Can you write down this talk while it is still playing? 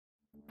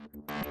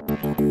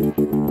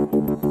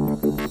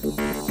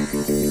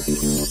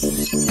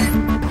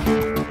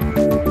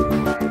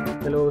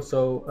Hello,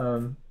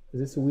 so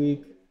this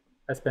week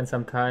I spent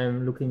some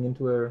time looking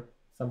into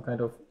some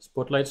kind of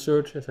spotlight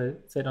search, as I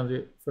said on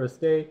the first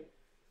day.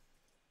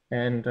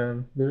 And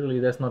visually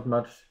there's not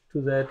much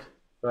to that,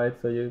 right?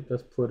 So you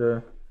just put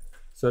a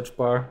search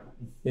bar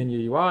in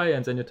your UI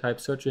and then you type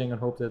searching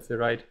and hope that the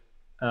right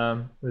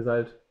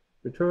result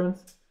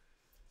returns.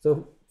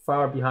 So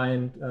far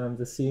behind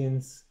the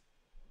scenes,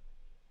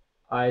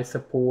 I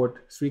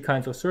support 3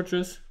 kinds of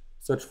searches: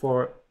 search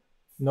for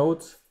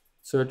nodes,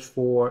 search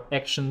for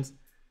actions,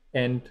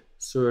 and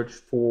search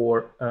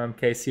for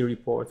KC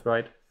reports,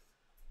 right?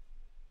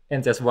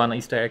 And there's one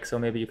Easter egg, so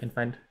maybe you can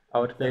find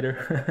out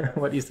later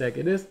what Easter egg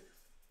it is.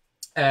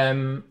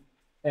 And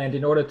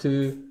in order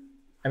to,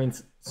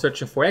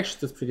 searching for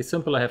actions is pretty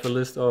simple. I have a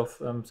list of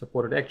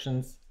supported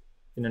actions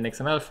in an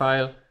XML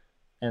file,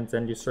 and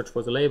then you search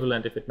for the label,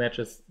 and if it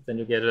matches, then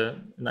you get a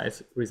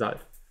nice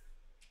result.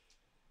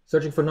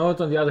 Searching for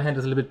nodes, on the other hand,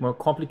 is a little bit more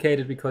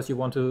complicated because you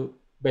want to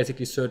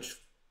basically search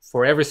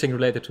for everything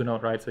related to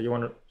node, right? So you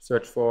want to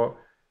search for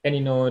any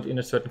node in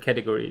a certain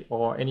category,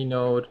 or any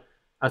node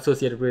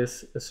associated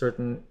with a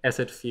certain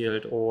asset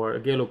field or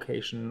a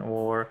geolocation,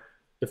 or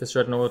if a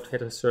certain node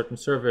had a certain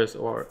service,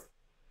 or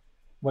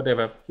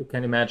whatever you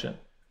can imagine.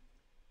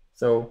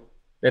 So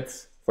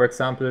let's, for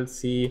example,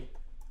 see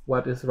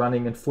what is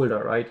running in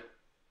Fulda, right?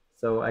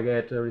 So I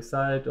get a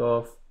result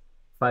of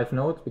 5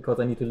 nodes because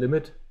I need to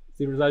limit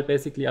the result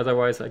basically.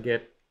 Otherwise I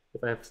get,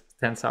 if I have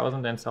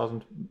 10,000 and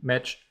 1,000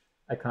 match,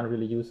 I can't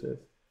really use this.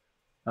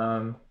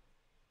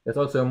 There's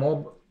also a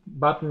more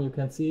button you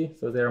can see.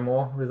 So there are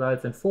more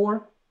results than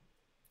 4,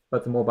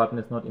 but the more button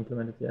is not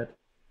implemented yet.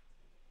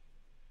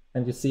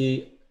 And you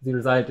see the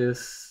result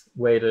is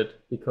weighted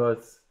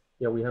because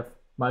we have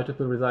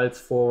multiple results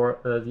for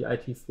the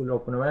IT full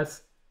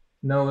OpenOS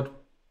node.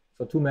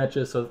 So 2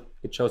 matches, so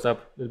it shows up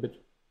a little bit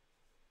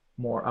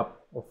more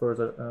up or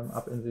further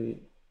up in the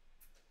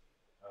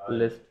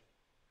list.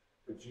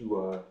 Could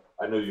you,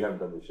 I know you haven't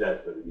done this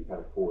yet, but it'd be kind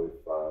of cool if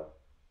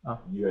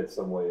you had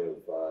some way of,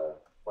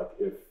 like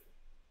if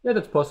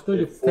that's possible.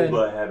 If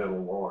Fulda had an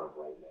alarm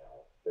right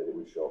now, that it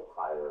would show up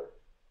higher.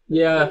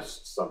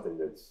 Something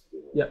that's,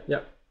 you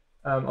know.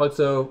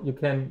 Also, you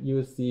can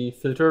use the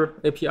filter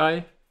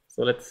API.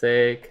 So let's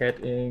say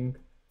cat inc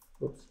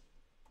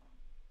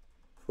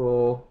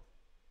pro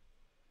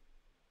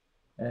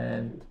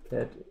and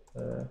cat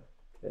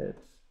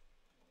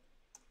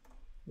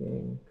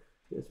inc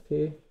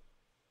PSP.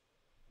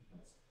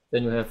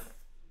 Then you have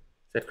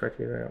set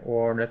criteria.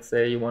 Or let's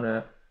say you want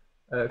to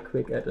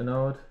quick add a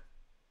node.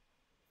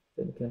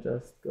 Then you can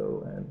just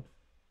go and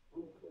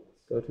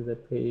go to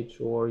that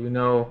page. Or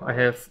I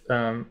have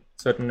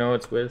certain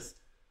nodes with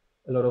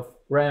a lot of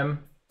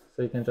RAM,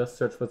 so you can just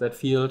search for that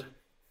field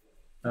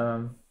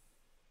and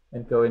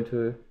go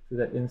into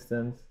that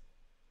instance.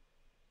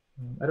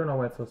 I don't know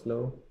why it's so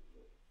slow.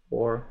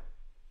 Or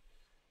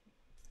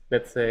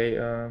let's say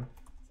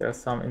there's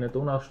some in a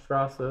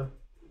Donaustrasse,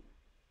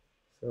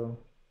 so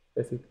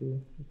basically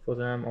look for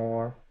them.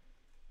 Or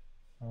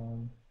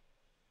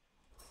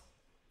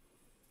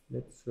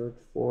let's search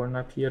for an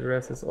IP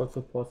address is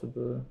also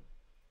possible.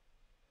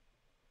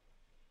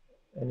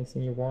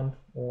 Anything you want,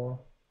 or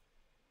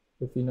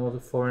if you know the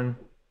foreign.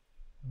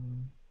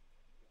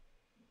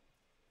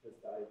 Does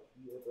the IP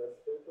address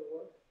filter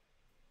work?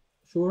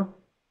 Sure.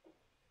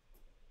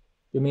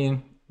 You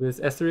mean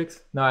with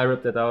asterisk? No, I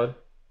ripped that out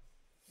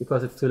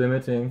because it's too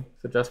limiting.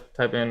 So just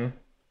type in.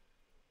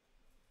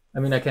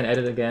 I can add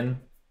it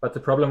again, but the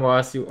problem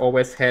was you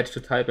always had to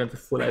type in the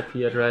full IP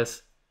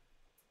address,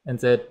 and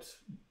that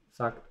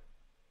sucked.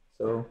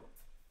 So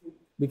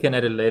we can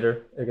add it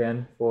later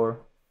again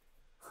for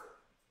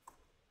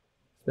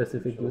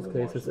specific use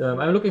cases.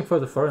 I'm looking for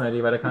the foreign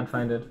ID, but I can't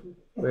find it.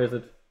 Where is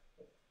it?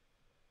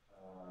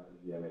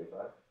 The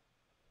M85.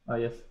 Ah,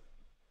 yes.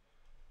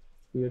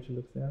 It's weird to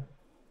look there.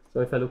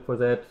 So if I look for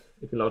that,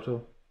 it will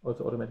also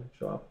automatically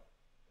show up.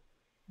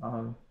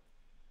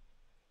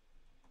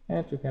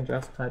 And you can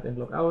just type in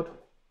logout.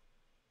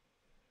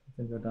 I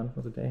think we're done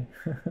for the day.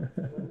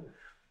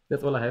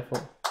 That's all I have for